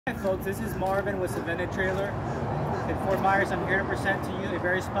Hi folks, this is Marvin with 7'x14 trailer. In Fort Myers, I'm here to present to you a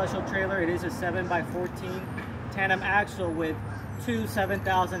very special trailer. It is a 7x14 tandem axle with two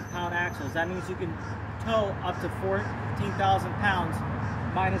 7,000-pound axles. That means you can tow up to 14,000 pounds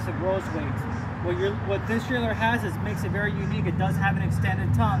minus the gross weight. What this trailer has is makes it very unique. It does have an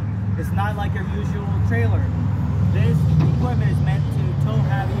extended tongue. It's not like your usual trailer. This equipment is meant to tow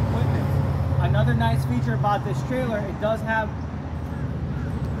heavy equipment. Another nice feature about this trailer, it does have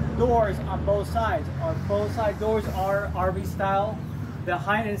doors on both sides. Both side doors are RV style. The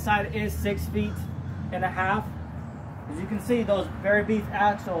height inside is 6.5 feet. As you can see, those very beef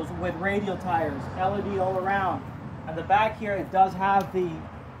axles with radial tires, LED all around. At the back here, it does have the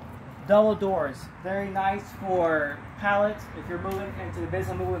double doors. Very nice for pallets. If you're moving into the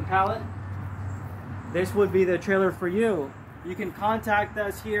business moving pallet, this would be the trailer for you. You can contact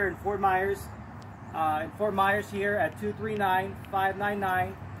us here in Fort Myers. Here at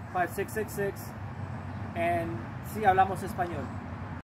 239-599-5666 and sí hablamos español.